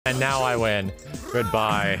and now I win.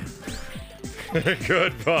 Goodbye.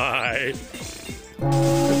 Goodbye.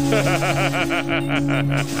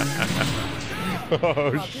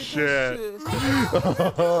 Oh shit.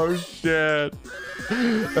 Oh shit.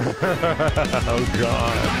 Oh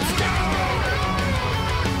god.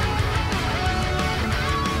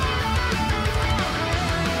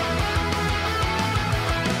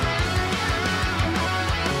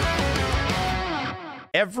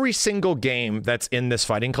 Every single game that's in this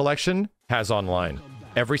fighting collection has online.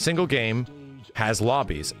 Every single game has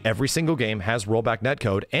lobbies. Every single game has rollback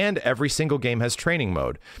netcode, and every single game has training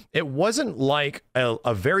mode. It wasn't like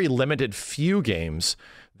a very limited few games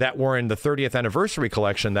that were in the 30th anniversary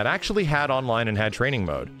collection that actually had online and had training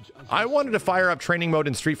mode. I wanted to fire up training mode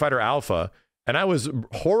in Street Fighter Alpha, and I was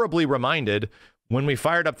horribly reminded when we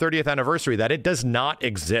fired up 30th anniversary that it does not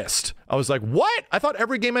exist. I was like, what? I thought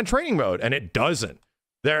every game had training mode, and it doesn't.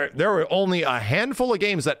 There were only a handful of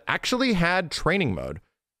games that actually had training mode.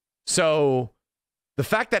 So the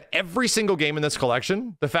fact that every single game in this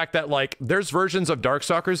collection, the fact that like there's versions of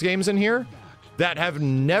Darkstalkers games in here that have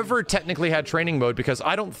never technically had training mode, because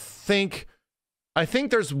I think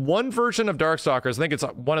there's one version of Darkstalkers, I think it's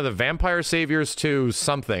one of the Vampire Saviors 2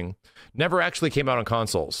 something, never actually came out on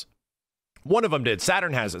consoles. One of them did.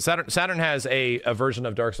 Saturn has it. Saturn has a version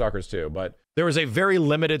of Darkstalkers 2, but there was a very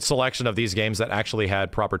limited selection of these games that actually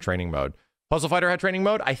had proper training mode. Puzzle Fighter had training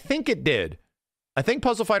mode? I think it did. I think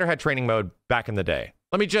Puzzle Fighter had training mode back in the day.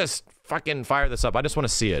 Let me just fucking fire this up. I just want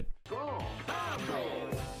to see it.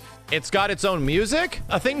 It's got its own music.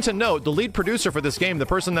 A thing to note, the lead producer for this game, the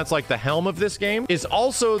person that's like the helm of this game, is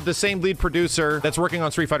also the same lead producer that's working on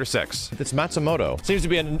Street Fighter 6. It's Matsumoto. Seems to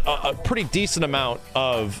be a pretty decent amount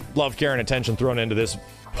of love, care, and attention thrown into this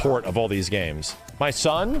port of all these games. My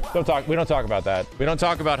son? We don't talk about that. We don't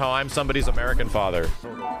talk about how I'm somebody's American father.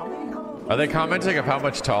 Are they commenting of how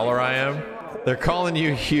much taller I am? They're calling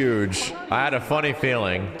you huge. I had a funny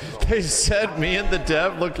feeling. They said me and the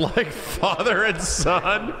dev looked like father and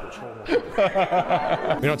son. We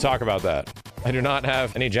don't talk about that. I do not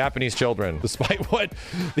have any Japanese children, despite what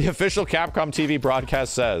the official Capcom TV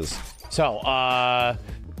broadcast says. So,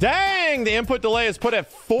 dang, the input delay is put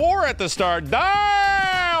at 4 at the start.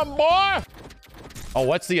 Damn, boy! Oh,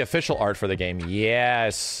 what's the official art for the game?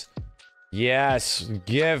 Yes. Yes,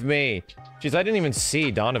 give me. Jeez, I didn't even see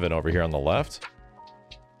Donovan over here on the left.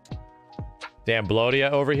 Damn, Blodia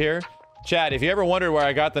over here. Chad, if you ever wondered where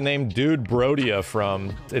I got the name Dude Brodia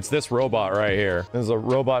from, it's this robot right here. This is a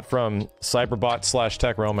robot from Cyberbots /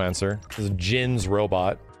 Tech Romancer. This is Jin's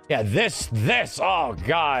robot. Yeah, this, oh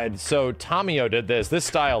god. So Tamio did this. This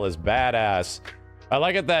style is badass. I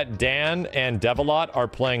like it that Dan and Devilot are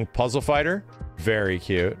playing Puzzle Fighter. Very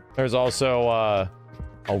cute. There's also,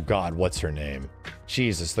 oh god, what's her name?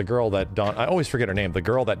 Jesus, the girl that I always forget her name. The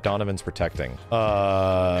girl that Donovan's protecting.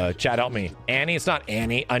 Chad, help me. Annie? It's not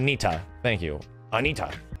Annie. Anita. Thank you. Anita.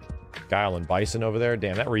 Guile and Bison over there.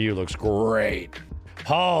 Damn, that Ryu looks great.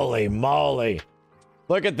 Holy moly.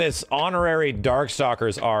 Look at this honorary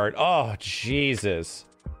Darkstalkers art. Oh, Jesus.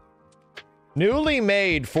 Newly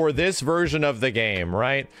made for this version of the game,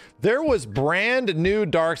 right? There was brand new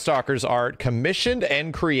Darkstalkers art commissioned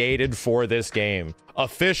and created for this game.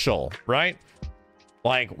 Official, right?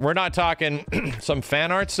 Like, we're not talking some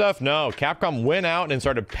fan art stuff. No, Capcom went out and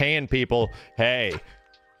started paying people, hey,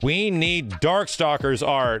 we need Darkstalkers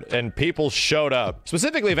art, and people showed up.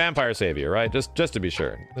 Specifically Vampire Savior, right? Just to be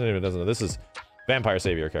sure. Anyone doesn't know, this is Vampire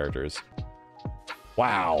Savior characters.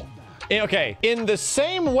 Wow. Okay, in the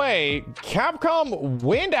same way, Capcom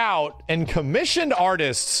went out and commissioned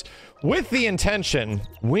artists with the intention,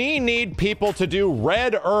 we need people to do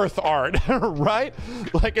Red Earth art, right?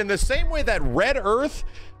 Like in the same way that Red Earth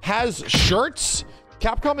has shirts,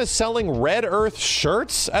 Capcom is selling Red Earth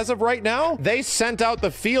shirts as of right now. They sent out the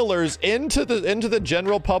feelers into the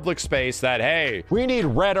general public space that, hey, we need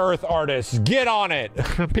Red Earth artists, get on it.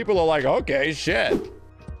 People are like, okay, shit.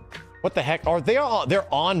 What the heck? Are they all?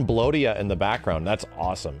 They're on Blodia in the background. That's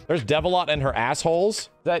awesome. There's Devilot and her assholes. Is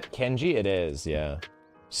that Kenji? It is, yeah.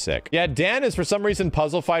 Sick. Yeah, Dan is for some reason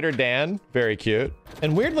Puzzle Fighter Dan. Very cute.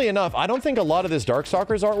 And weirdly enough, I don't think a lot of this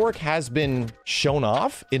Darkstalkers artwork has been shown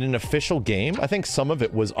off in an official game. I think some of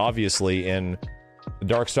it was obviously in the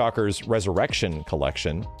Darkstalkers Resurrection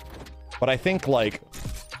collection. But I think like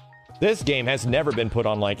this game has never been put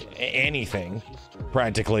on like anything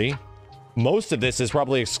practically. Most of this is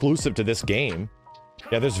probably exclusive to this game.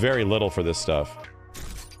 Yeah, there's very little for this stuff.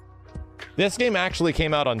 This game actually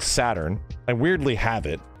came out on Saturn. I weirdly have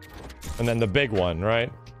it. And then the big one,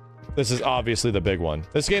 right? This is obviously the big one.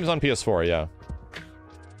 This game's on PS4, yeah.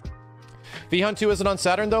 V-Hunt 2 isn't on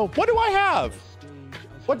Saturn, though? What do I have?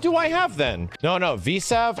 What do I have then? No,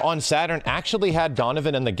 VSAV on Saturn actually had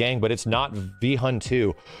Donovan and the gang, but it's not V-Hun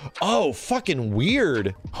 2. Oh, fucking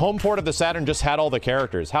weird. Home port of the Saturn just had all the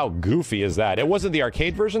characters. How goofy is that? It wasn't the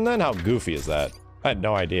arcade version then? How goofy is that? I had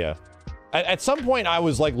no idea. At some point, I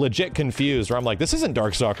was like legit confused where I'm like, this isn't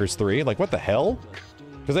Darkstalkers 3. Like, what the hell?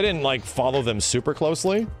 Because I didn't like follow them super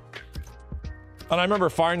closely. And I remember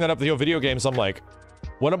firing that up the video games. I'm like,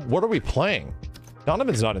 what are we playing?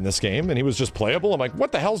 Donovan's not in this game, and he was just playable. I'm like,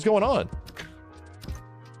 what the hell's going on?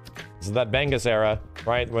 This is that Bengus era,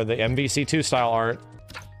 right? Where the MVC2 style art.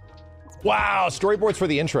 Wow, storyboards for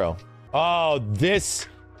the intro. Oh, this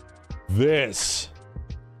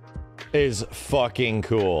is fucking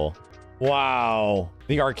cool. Wow.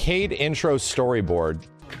 The arcade intro storyboard.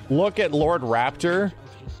 Look at Lord Raptor,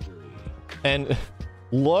 and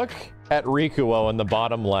look at Rikuo in the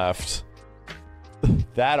bottom left.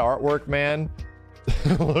 That artwork, man.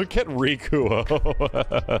 Look at Rikuo.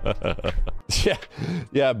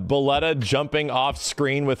 yeah, Boletta jumping off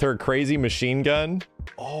screen with her crazy machine gun.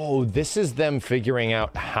 Oh, this is them figuring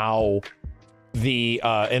out how the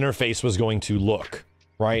interface was going to look,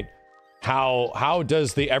 right? How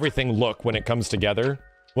does everything look when it comes together?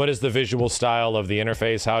 What is the visual style of the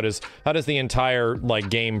interface? How does the entire like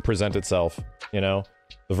game present itself? You know,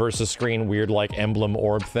 the versus screen weird like emblem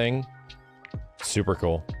orb thing. Super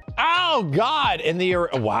cool. Oh God!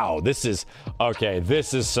 Wow, this is okay.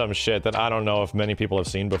 This is some shit that I don't know if many people have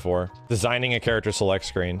seen before. Designing a character select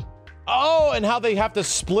screen. Oh, and how they have to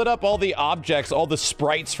split up all the objects, all the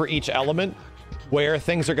sprites for each element, where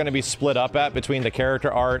things are going to be split up at between the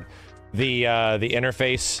character art, the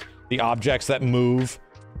interface, the objects that move,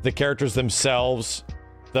 the characters themselves,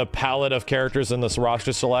 the palette of characters in this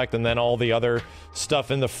roster select, and then all the other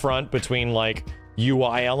stuff in the front between like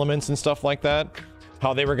UI elements and stuff like that.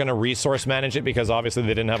 How they were going to resource manage it because obviously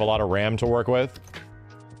they didn't have a lot of RAM to work with.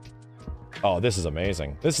 Oh, this is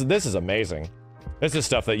amazing. This is amazing. This is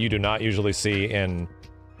stuff that you do not usually see in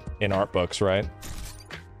art books, right?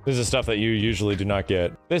 This is stuff that you usually do not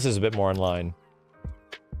get. This is a bit more in line.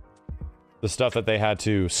 The stuff that they had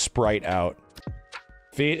to sprite out.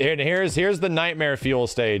 And here's the nightmare fuel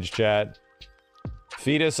stage, chat.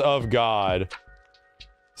 Fetus of God.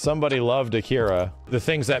 Somebody loved Akira. The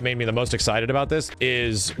things that made me the most excited about this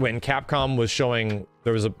is when Capcom was showing,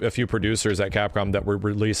 there was a few producers at Capcom that were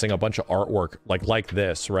releasing a bunch of artwork like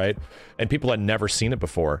this, right? And people had never seen it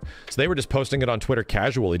before. So they were just posting it on Twitter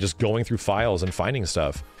casually, just going through files and finding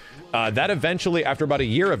stuff. That eventually, after about a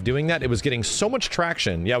year of doing that, it was getting so much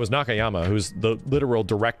traction. Yeah, it was Nakayama, who's the literal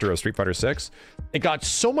director of Street Fighter 6. It got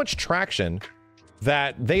so much traction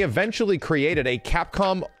that they eventually created a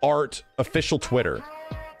Capcom Art official Twitter.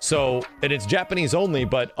 So, and it's Japanese only,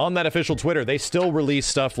 but on that official Twitter, they still release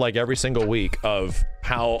stuff like every single week of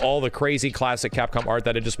how all the crazy classic Capcom art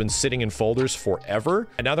that had just been sitting in folders forever,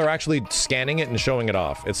 and now they're actually scanning it and showing it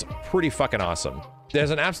off. It's pretty fucking awesome. There's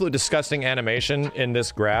an absolute disgusting animation in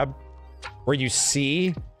this grab where you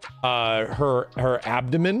see her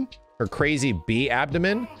abdomen, her crazy bee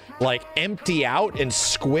abdomen, like empty out and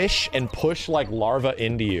squish and push like larva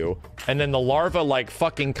into you, and then the larva like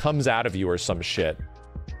fucking comes out of you or some shit.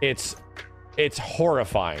 It's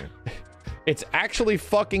horrifying. It's actually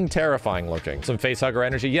fucking terrifying looking. Some facehugger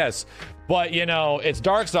energy, yes. But, you know, it's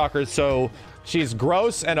Darkstalkers, so she's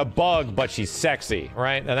gross and a bug, but she's sexy,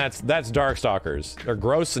 right? And that's Darkstalkers. They're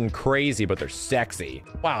gross and crazy, but they're sexy.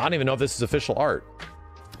 Wow, I don't even know if this is official art.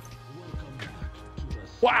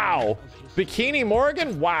 Wow. Bikini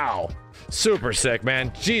Morgan? Wow. Super sick,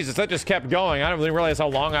 man. Jesus, that just kept going. I didn't really realize how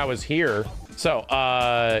long I was here. So,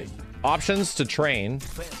 options to train.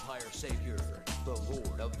 Vampire Savior, the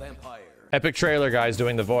Lord of Vampire. Epic trailer guys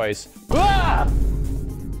doing the voice. Ah!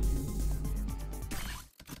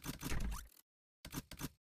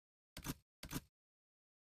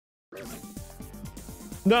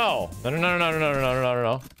 No.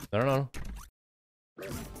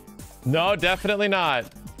 No, definitely not.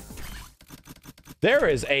 There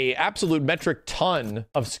is a absolute metric ton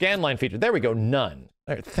of scanline feature. There we go, none.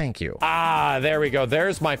 There, thank you. Ah, there we go.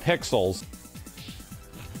 There's my pixels.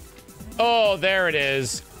 Oh, there it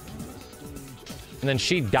is. And then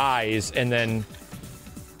she dies, and then...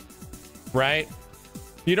 Right?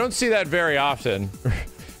 You don't see that very often.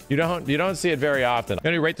 You don't see it very often.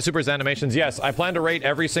 Gonna rate the Super's animations? Yes, I plan to rate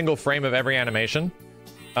every single frame of every animation.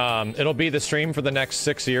 It'll be the stream for the next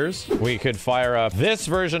 6 years. We could fire up this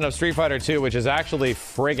version of Street Fighter 2, which is actually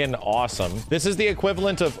friggin' awesome. This is the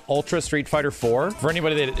equivalent of Ultra Street Fighter 4. For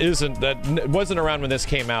anybody that wasn't around when this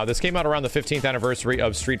came out around the 15th anniversary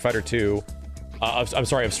of Street Fighter 2. I'm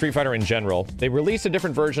sorry, of Street Fighter in general. They released a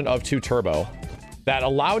different version of 2 Turbo. that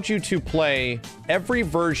allowed you to play every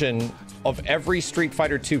version of every Street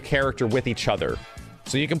Fighter 2 character with each other.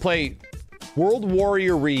 So you can play World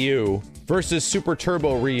Warrior Ryu versus Super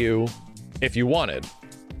Turbo Ryu if you wanted,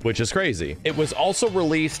 which is crazy. It was also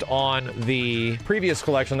released on the previous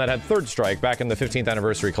collection that had Third Strike back in the 15th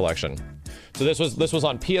anniversary collection. So this was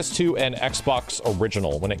on PS2 and Xbox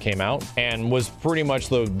Original when it came out, and was pretty much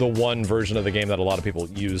the one version of the game that a lot of people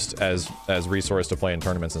used as resource to play in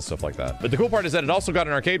tournaments and stuff like that. But the cool part is that it also got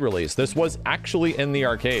an arcade release. This was actually in the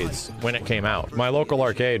arcades when it came out. My local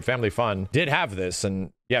arcade, Family Fun, did have this,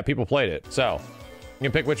 and yeah, people played it. So you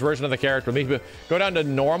can pick which version of the character. Go down to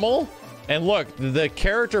normal, and look, the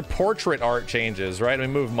character portrait art changes, right? Let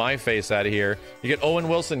me move my face out of here. You get Owen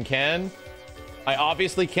Wilson Ken. I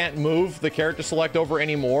obviously can't move the character select over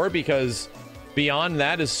anymore because beyond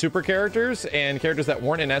that is super characters and characters that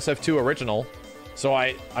weren't in SF2 original. So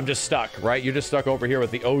I'm just stuck, right? You're just stuck over here with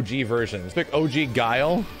the OG version. Let's pick OG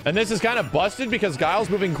Guile. And this is kind of busted because Guile's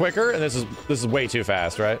moving quicker, and this is way too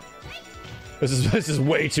fast, right? This is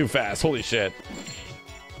way too fast. Holy shit.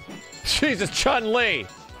 Jesus, Chun-Li.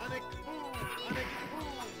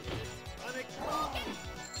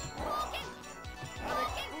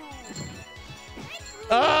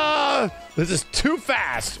 This is too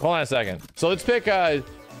fast. Hold on a second. So let's pick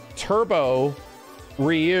Turbo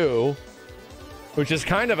Ryu, which is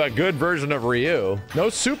kind of a good version of Ryu. No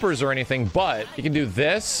supers or anything, but you can do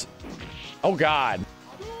this. Oh God.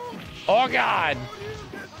 Oh God.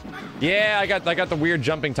 Yeah, I got the weird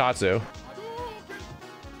jumping Tatsu.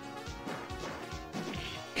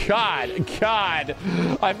 God.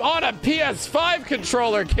 I'm on a PS5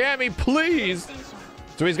 controller, Cammy, please.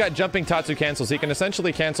 So he's got jumping Tatsu cancels. He can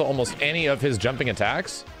essentially cancel almost any of his jumping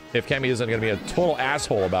attacks if Cammy isn't going to be a total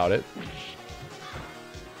asshole about it.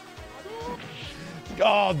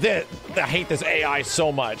 Oh, I hate this AI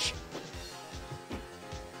so much.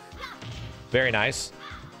 Very nice.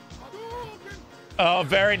 Oh,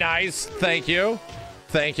 very nice. Thank you.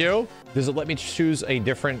 Thank you. Does it let me choose a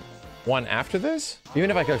different one after this?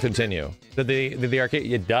 Even if I could continue. Did the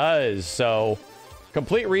arcade? It does. So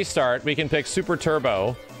complete restart. We can pick Super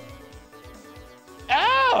Turbo.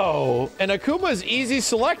 Oh, and Akuma is easy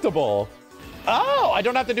selectable. Oh, I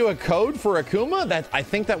don't have to do a code for Akuma? I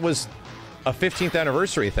think that was a 15th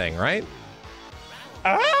anniversary thing, right?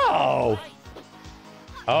 Oh.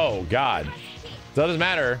 Oh, God. So it doesn't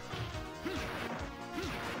matter.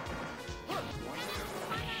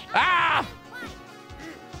 Ah!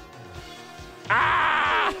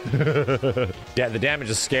 Ah! Yeah, the damage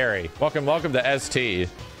is scary. Welcome to ST.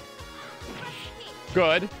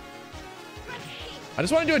 Good. I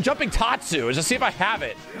just want to do a jumping Tatsu just see if I have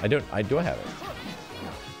it. I do have it.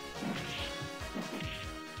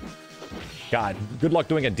 God, good luck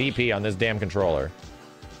doing a DP on this damn controller.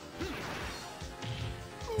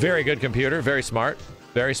 Very good computer, very smart.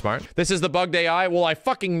 Very smart. This is the bugged AI. Well, I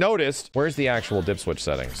fucking noticed. Where's the actual dip switch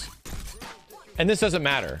settings? And this doesn't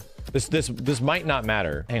matter. This might not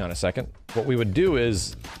matter. Hang on a second. What we would do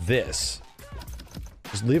is this.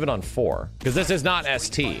 Just leave it on 4. Because this is not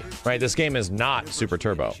ST, right? This game is not Super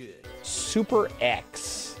Turbo. Super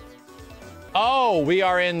X. Oh, we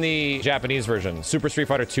are in the Japanese version. Super Street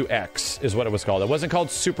Fighter 2X is what it was called. It wasn't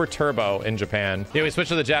called Super Turbo in Japan. Yeah, we switched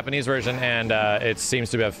to the Japanese version, and it seems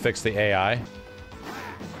to have fixed the AI.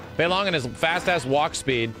 Fei Long and his fast-ass walk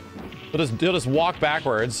speed. He'll just walk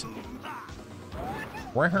backwards.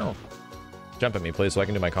 Wow. Jump at me, please, so I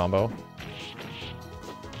can do my combo.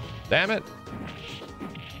 Damn it.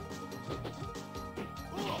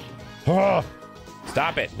 Oh,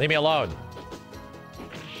 stop it. Leave me alone.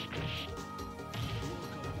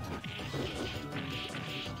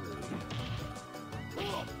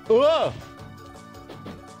 Ugh.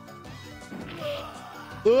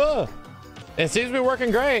 Ugh. It seems to be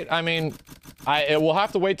working great. I mean, we'll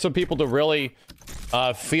have to wait till people to really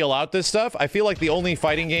feel out this stuff. I feel like the only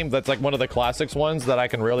fighting game that's like one of the classics ones that I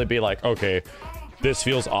can really be like, okay, this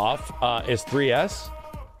feels off, is 3S.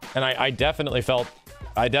 And I definitely felt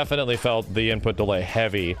the input delay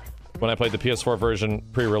heavy when I played the PS4 version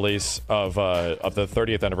pre-release of the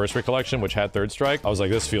 30th anniversary collection, which had Third Strike. I was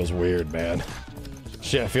like, this feels weird, man.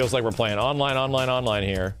 Shit, it feels like we're playing online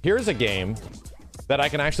here. Here's a game that I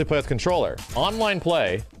can actually play with controller. Online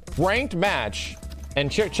play, ranked match, and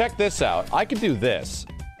check this out. I can do this.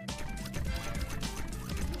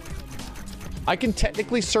 I can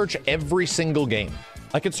technically search every single game.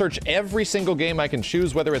 I can search every single game. I can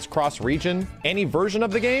choose whether it's cross-region, any version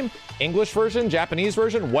of the game, English version, Japanese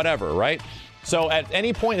version, whatever, right? So at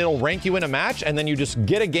any point, it'll rank you in a match, and then you just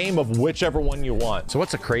get a game of whichever one you want. So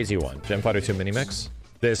what's a crazy one? Gem Fighter 2 Mini Mix?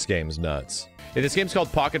 This game's nuts. This game's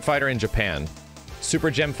called Pocket Fighter in Japan. Super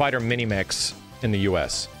Gem Fighter Mini Mix in the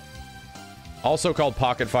US. Also called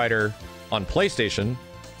Pocket Fighter on PlayStation,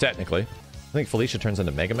 technically. I think Felicia turns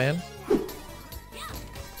into Mega Man.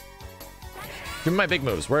 Give me my big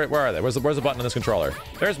moves. Where are they? Where's the button on this controller?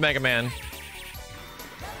 There's Mega Man.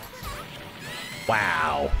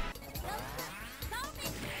 Wow.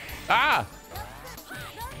 Ah!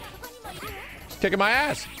 Kicking my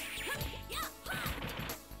ass.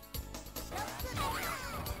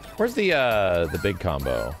 Where's the big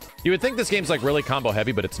combo? You would think this game's like really combo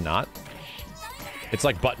heavy, but it's not. It's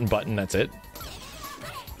like button, that's it.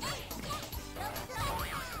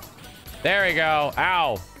 There we go.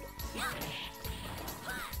 Ow.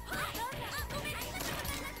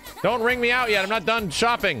 Don't ring me out yet. I'm not done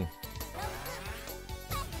shopping.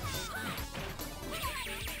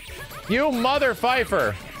 You mother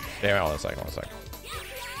fifer. Damn, hold on a second,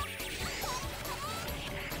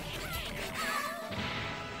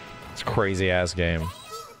 It's a crazy ass game.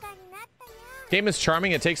 Game is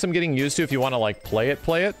charming. It takes some getting used to if you want to like play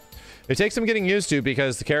it. It takes some getting used to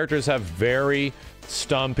because the characters have very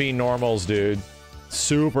stumpy normals, dude.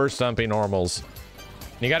 Super stumpy normals.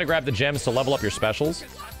 And you got to grab the gems to level up your specials.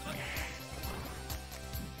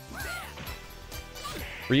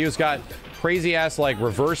 Ryu's got crazy ass like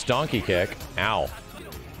reverse donkey kick. Ow.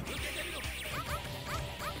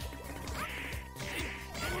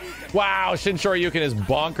 Wow, Shin Shoryuken is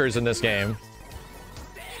bonkers in this game.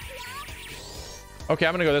 Okay,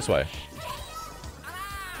 I'm gonna go this way.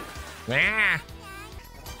 Ah,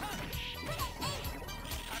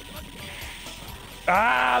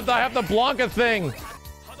 I have the Blanca thing.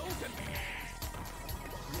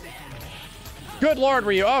 Good lord,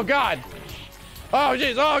 Ryu. Oh god. Oh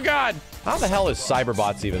jeez. Oh god. How the hell is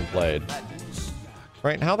Cyberbots even played?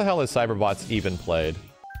 Right? How the hell is Cyberbots even played?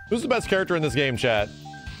 Who's the best character in this game, chat?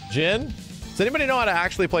 Jin? Does anybody know how to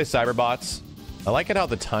actually play Cyberbots? I like it how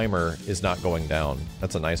the timer is not going down.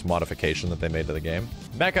 That's a nice modification that they made to the game.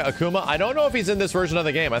 Mecha Akuma. I don't know if he's in this version of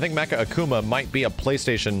the game. I think Mecha Akuma might be a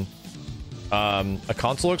PlayStation, a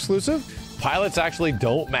console exclusive. Pilots actually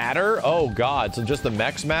don't matter. Oh god, so just the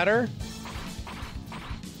mechs matter?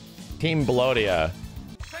 Team Blodia.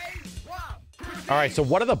 All right, so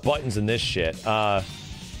what are the buttons in this shit?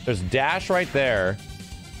 There's dash right there.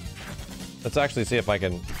 Let's actually see if I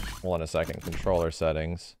can, hold on a second, controller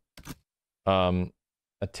settings.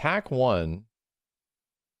 Attack 1,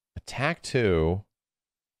 attack 2,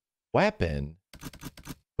 weapon,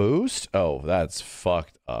 boost. Oh, that's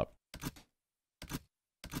fucked up.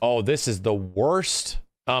 Oh, this is the worst.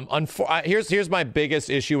 Here's my biggest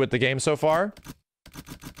issue with the game so far.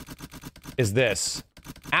 Is this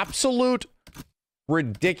absolute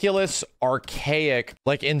ridiculous, archaic,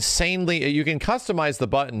 like insanely. You can customize the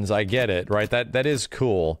buttons. I get it, right? That is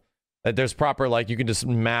cool. That there's proper, like, you can just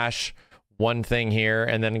mash one thing here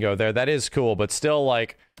and then go there. That is cool, but still,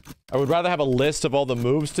 like, I would rather have a list of all the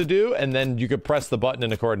moves to do, and then you could press the button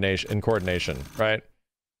in coordination, right?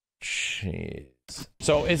 Jeez.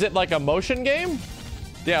 So is it like a motion game?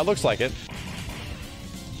 Yeah, it looks like it.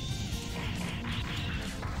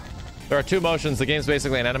 There are two motions. The game's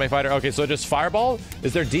basically an anime fighter. Okay, so just fireball.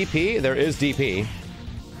 Is there DP? There is DP.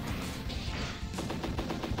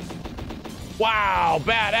 Wow,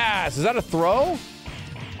 badass. Is that a throw?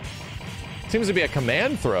 Seems to be a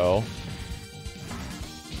command throw.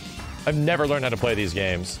 I've never learned how to play these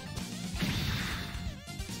games.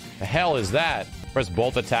 The hell is that? Press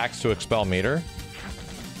both attacks to expel meter.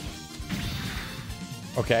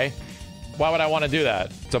 Okay. Why would I want to do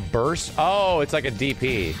that? It's a burst? Oh, it's like a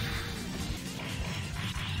DP.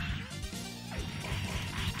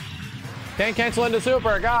 Can't cancel into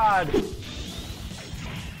super, god.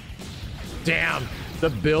 Damn. The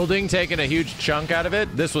building taking a huge chunk out of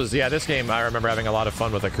it. This was, yeah, this game, I remember having a lot of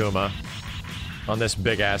fun with Akuma on this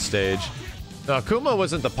big ass stage. No, Akuma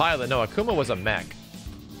wasn't the pilot. No, Akuma was a mech.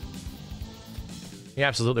 He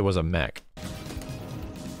absolutely was a mech.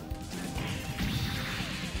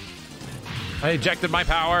 I ejected my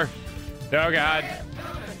power. Oh god.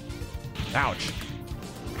 Ouch.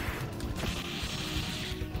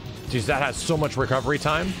 Jeez, that has so much recovery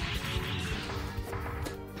time.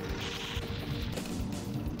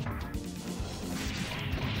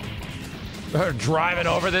 Driving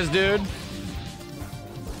over this dude.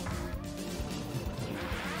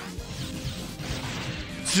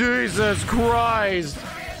 Jesus Christ.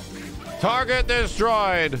 Target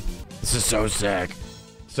destroyed. This is so sick.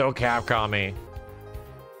 So Capcom-y.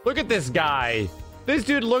 Look at this guy. This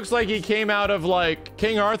dude looks like he came out of like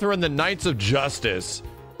King Arthur and the Knights of Justice.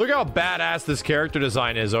 Look how badass this character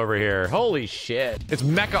design is over here. Holy shit. It's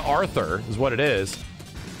Mecha Arthur is what it is.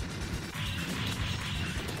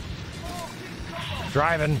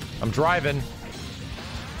 Driving. I'm driving.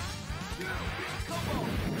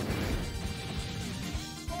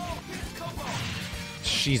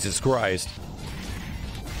 Jesus Christ.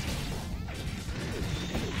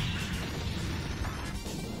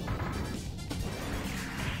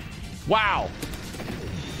 Wow.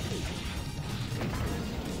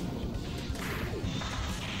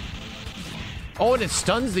 Oh, and it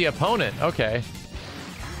stuns the opponent. Okay.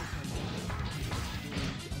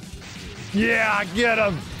 Yeah, get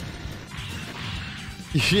him.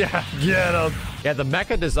 Yeah, get him. Yeah, the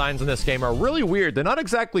mecha designs in this game are really weird. They're not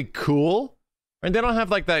exactly cool. And they don't have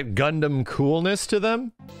like that Gundam coolness to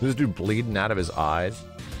them. This dude bleeding out of his eyes.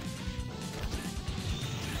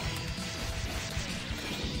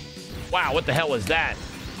 Wow, what the hell was that?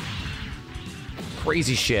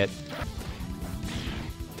 Crazy shit.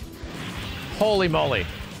 Holy moly.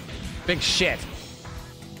 Big shit.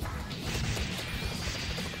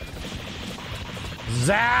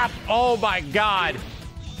 Zap! Oh my god.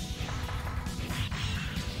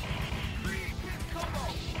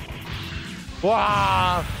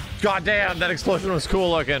 Wow! God damn, that explosion was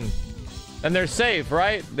cool looking. And they're safe,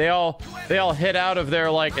 right? They all hit out of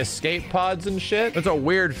their like escape pods and shit. It's a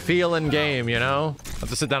weird feeling game, you know? I have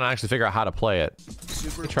to sit down and actually figure out how to play it.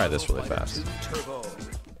 Let me try this really fast.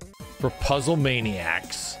 For puzzle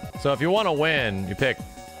maniacs. So if you want to win, you pick,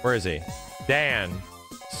 where is he? Dan.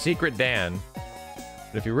 Secret Dan.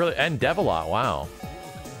 But if you really, and Devilot, wow.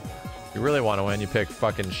 If you really want to win, you pick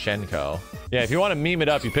fucking Shenko. Yeah, if you want to meme it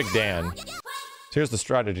up, you pick Dan. So here's the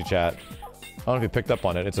strategy, chat. I don't know if you picked up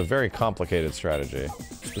on it. It's a very complicated strategy.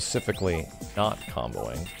 Specifically, not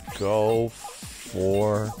comboing. Go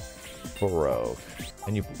for Baroque.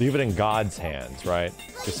 And you leave it in God's hands, right?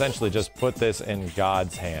 Essentially, just put this in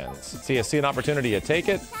God's hands. See, you see an opportunity, you take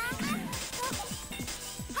it.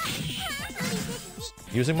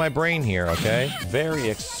 Using my brain here, okay? Very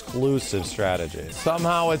exclusive strategy.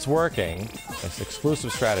 Somehow it's working. It's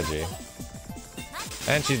exclusive strategy.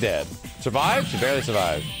 And she's dead. Survived? She barely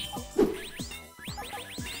survived.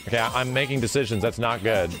 Okay, I'm making decisions. That's not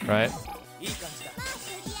good, right?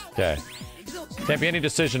 Okay. Can't be any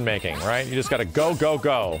decision making, right? You just gotta go, go,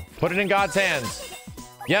 go. Put it in God's hands.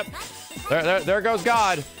 Yep. There goes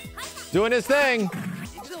God. Doing his thing.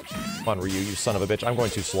 Come on, Ryu, you son of a bitch. I'm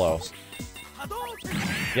going too slow.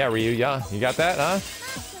 Yeah, Ryu, yeah. You got that, huh?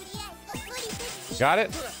 Got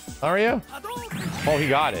it? Are you? Oh, he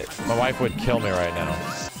got it. My wife would kill me right now.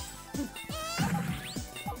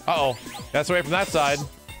 Uh-oh. That's away from that side.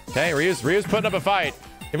 Okay, Ryu's putting up a fight.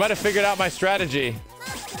 He might have figured out my strategy.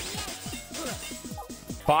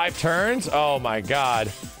 5 turns? Oh my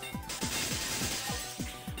god.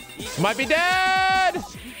 Might be dead!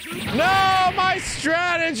 No, my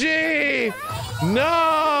strategy!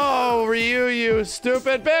 No, Ryu, you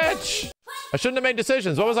stupid bitch! I shouldn't have made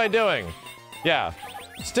decisions. What was I doing? Yeah.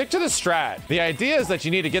 Stick to the strat. The idea is that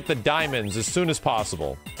you need to get the diamonds as soon as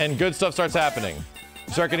possible. And good stuff starts happening.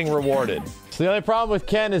 You start getting rewarded. So the only problem with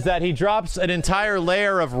Ken is that he drops an entire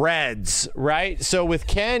layer of reds, right? So with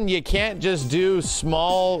Ken, you can't just do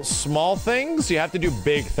small things. You have to do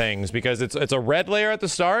big things because it's a red layer at the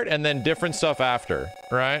start and then different stuff after,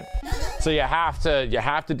 right? So you have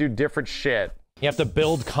to do different shit. You have to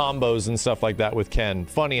build combos and stuff like that with Ken.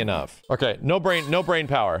 Funny enough. Okay, no brain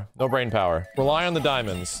power. No brain power. Rely on the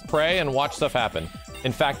diamonds. Pray and watch stuff happen.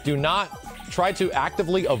 In fact, do not try to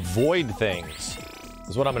actively avoid things.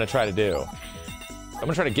 Is what I'm gonna try to do. I'm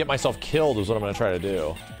gonna try to get myself killed is what I'm gonna try to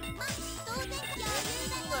do.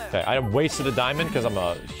 Okay, I wasted a diamond because I'm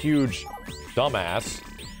a huge dumbass.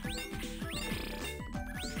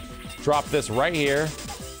 Drop this right here.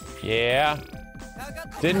 Yeah.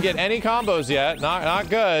 Didn't get any combos yet. Not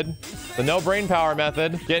good. The no brain power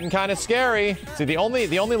method. Getting kind of scary. See, the only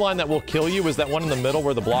line that will kill you is that one in the middle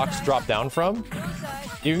where the blocks drop down from.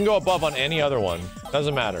 You can go above on any other one.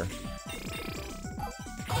 Doesn't matter.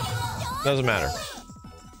 Doesn't matter.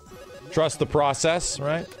 Trust the process,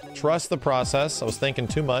 right? Trust the process. I was thinking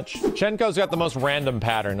too much. Shenko's got the most random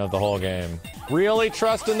pattern of the whole game. Really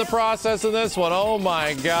trusting the process in this one. Oh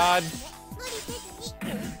my god.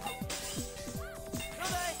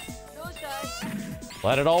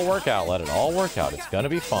 Let it all work out. Let it all work out. It's gonna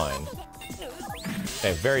be fine.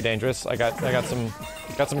 Okay, very dangerous. I got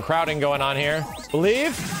some crowding going on here.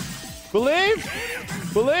 Believe? Believe?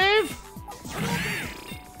 Believe?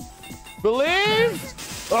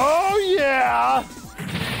 Believe? Oh yeah!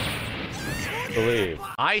 Believe.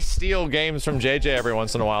 I steal games from JJ every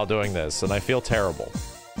once in a while doing this, and I feel terrible.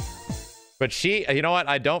 But she, you know what?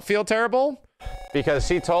 I don't feel terrible because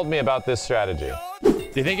she told me about this strategy.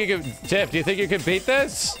 Do you think you could, Tiff, do you think you could beat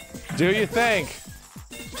this? Do you think?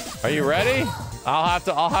 Are you ready?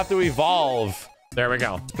 I'll have to evolve. There we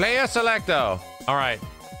go. Player selecto. All right.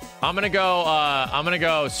 I'm gonna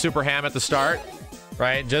go super ham at the start,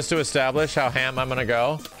 right? Just to establish how ham I'm gonna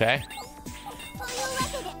go. Okay.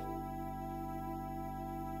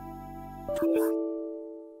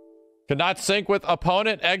 Could not sync with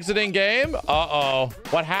opponent exiting game. Uh-oh.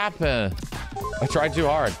 What happened? I tried too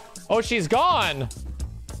hard. Oh, she's gone.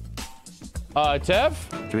 Tiff?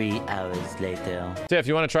 3 hours later. Tiff,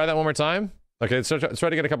 you want to try that one more time? Okay, let's try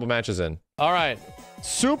to get a couple matches in. All right.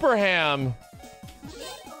 Super ham.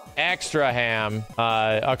 Extra ham.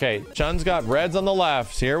 Okay, Chun's got reds on the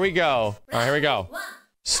left. Here we go. All right, here we go.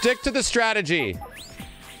 Stick to the strategy.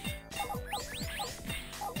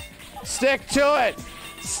 Stick to it.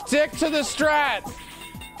 Stick to the strat.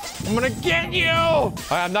 I'm gonna get you. All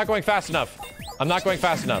right, I'm not going fast enough. I'm not going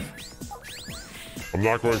fast enough. I'm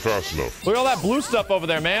not going fast enough. Look at all that blue stuff over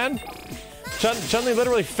there, man. Chun-Li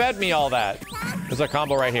literally fed me all that. There's a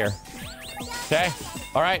combo right here. Okay.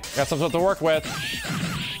 All right. Got some stuff to work with.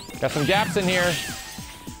 Got some gaps in here.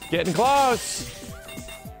 Getting close.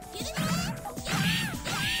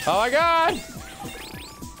 Oh my god.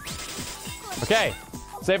 Okay.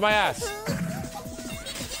 Save my ass.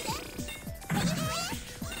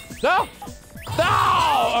 No.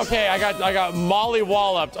 No. Okay. I got molly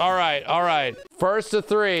walloped. All right. All right. First to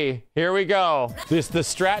 3. Here we go. The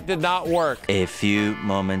strat did not work. A few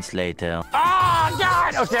moments later. Oh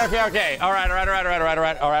god! Okay. All right.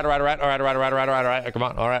 Come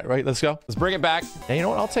on. All right, let's go. Let's bring it back. And you know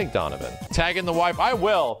what? I'll take Donovan. Tagging the wipe. I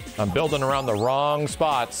will. I'm building around the wrong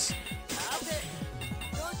spots.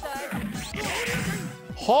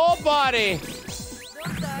 Whole body.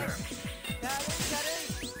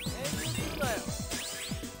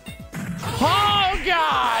 Oh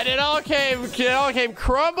god! It all came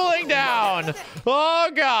crumbling down.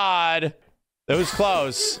 Oh god! It was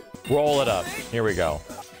close. Roll it up. Here we go.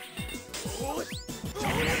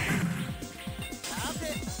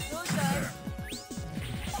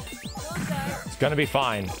 It's gonna be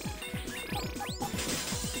fine.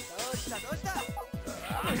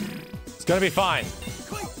 It's gonna be fine.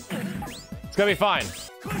 It's gonna be fine.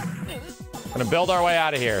 Gonna build our way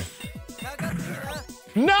out of here.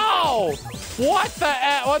 No! What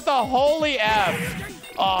the holy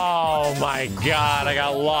F? Oh my god, I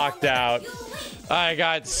got locked out. I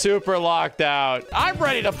got super locked out. I'm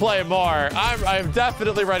ready to play more. I'm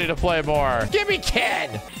definitely ready to play more. Give me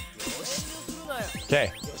Ken!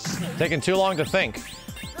 Okay. Taking too long to think.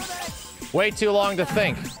 Way too long to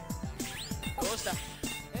think.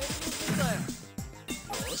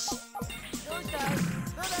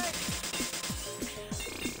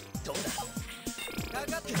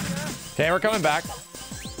 Okay, we're coming back.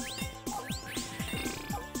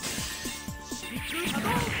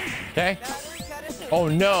 Okay. Oh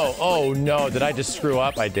no. Oh no. Did I just screw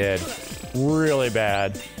up? I did. Really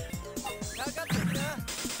bad.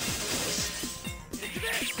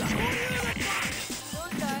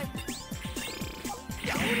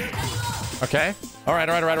 Okay. All right.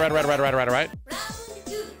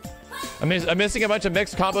 I'm missing a bunch of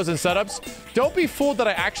mixed combos and setups. Don't be fooled that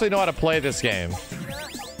I actually know how to play this game.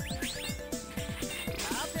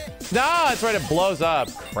 No, that's right. It blows up.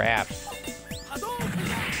 Crap.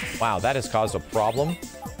 Wow, that has caused a problem.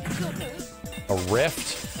 A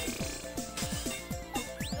rift.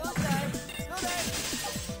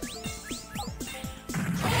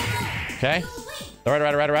 Okay. All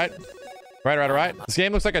right. This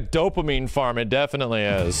game looks like a dopamine farm. It definitely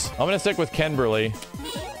is. I'm gonna stick with Ken Burley.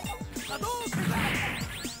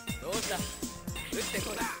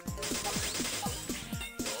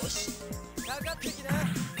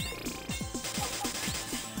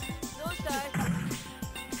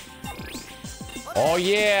 Oh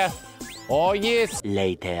yeah. Oh yes.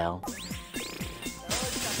 Later.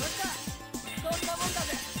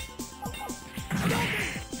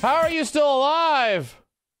 How are you still alive?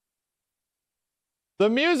 The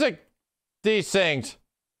music desynced.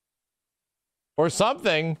 Or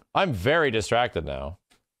something. I'm very distracted now.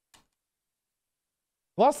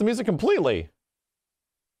 Lost the music completely.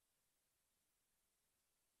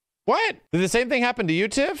 What? Did the same thing happen to you,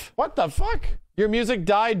 Tiff? What the fuck? Your music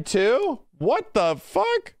died too? What the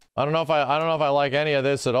fuck? I don't know if I like any of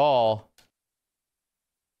this at all.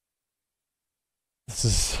 This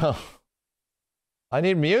is so... I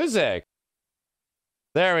need music.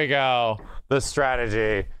 There we go. The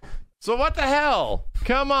strategy. So what the hell?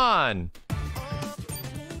 Come on.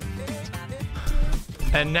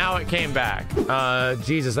 And now it came back.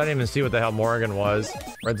 Jesus, I didn't even see what the hell Morrigan was.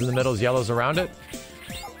 Reds in the middle, yellows around it.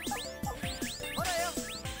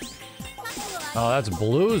 Oh, that's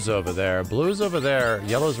blues over there. Blues over there.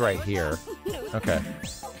 Yellow's right here. Okay.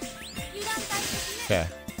 Okay.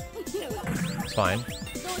 It's fine.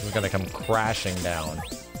 It's gonna come crashing down.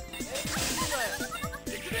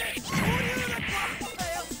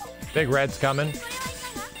 Big red's coming.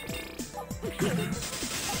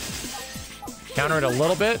 Counter it a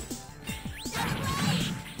little bit.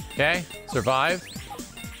 Okay, survive.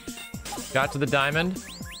 Got to the diamond.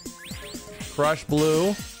 Crush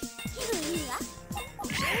blue.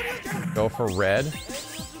 Go for red.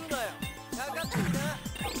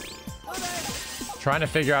 Trying to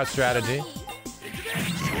figure out strategy.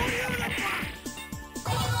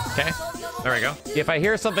 Okay, there we go. If I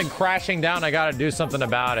hear something crashing down, I gotta do something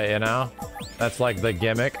about it, you know? That's like the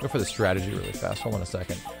gimmick. Go for the strategy really fast. Hold on a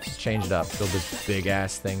second. Just change it up. Build this big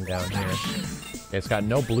ass thing down here. Okay, it's got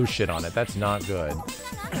no blue shit on it. That's not good.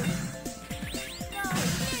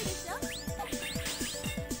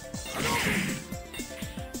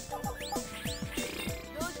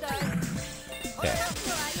 Okay.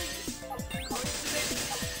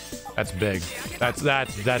 That's big. That's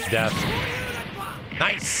death.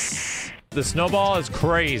 Nice. The snowball is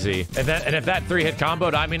crazy. And if that 3-hit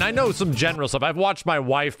comboed, I mean, I know some general stuff. I've watched my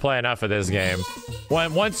wife play enough of this game.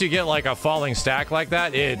 Once you get like a falling stack like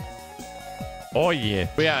that, oh yeah.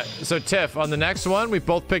 But yeah, so Tiff, on the next one, we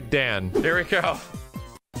both picked Dan. Here we go.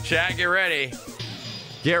 Chat, get ready.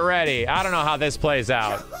 Get ready. I don't know how this plays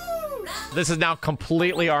out. This is now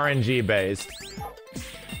completely RNG based.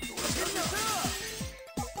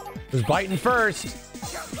 Who's biting first?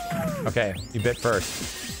 Okay, you bit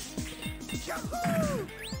first.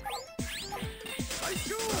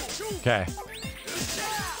 Okay.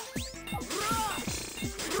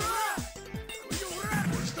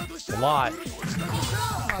 A lot.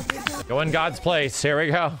 Go in God's place. Here we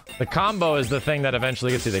go. The combo is the thing that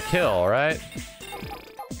eventually gets you the kill, right?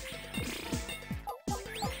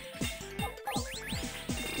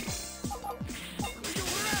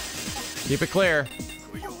 Keep it clear.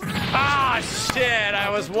 Ah, shit. I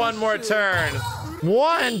was one more turn.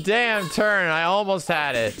 One damn turn. I almost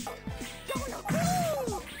had it.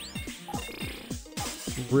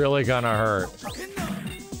 Really gonna hurt.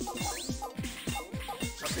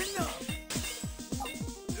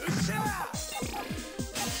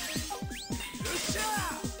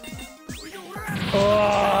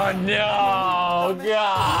 Oh no,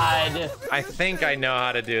 God. I think I know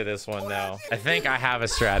how to do this one now. I think I have a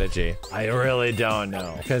strategy. I really don't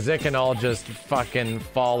know. Because it can all just fucking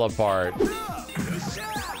fall apart.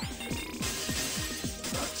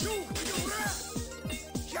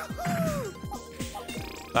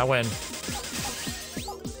 I win.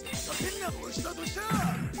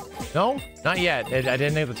 No? Not yet. I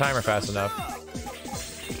didn't hit the timer fast enough.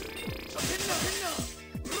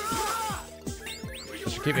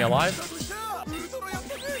 This should keep me alive.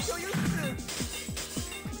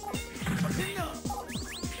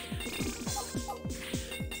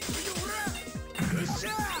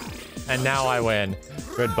 And now I win.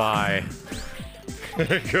 Goodbye.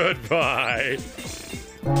 Goodbye.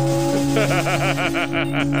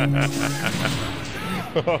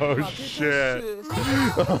 Oh shit.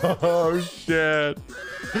 Oh shit.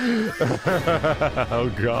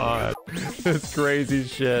 Oh god. This crazy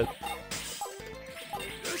shit.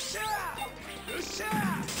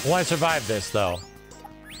 Well, I survived this though.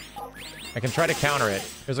 I can try to counter it.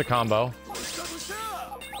 Here's a combo.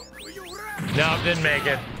 No, didn't make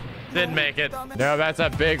it. Didn't make it. No, that's a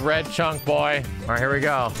big red chunk, boy. All right, here we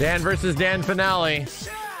go. Dan versus Dan finale.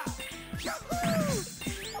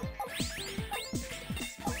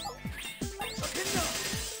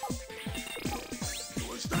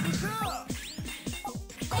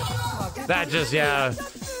 That just, yeah.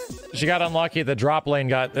 She got unlucky. The drop lane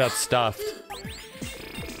got stuffed.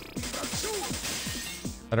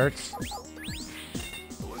 That hurts.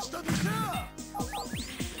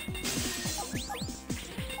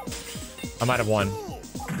 I might have won.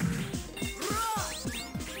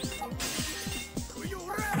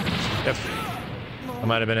 Yep. I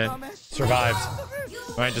might have been it. Survived.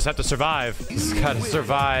 All right, just have to survive. Just gotta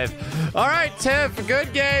survive. All right, Tiff,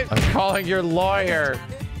 good game. I'm calling your lawyer.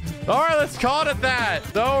 All right, let's call it at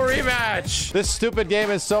that. No rematch. This stupid game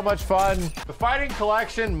is so much fun. The Fighting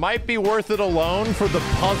Collection might be worth it alone for the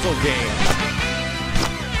puzzle game.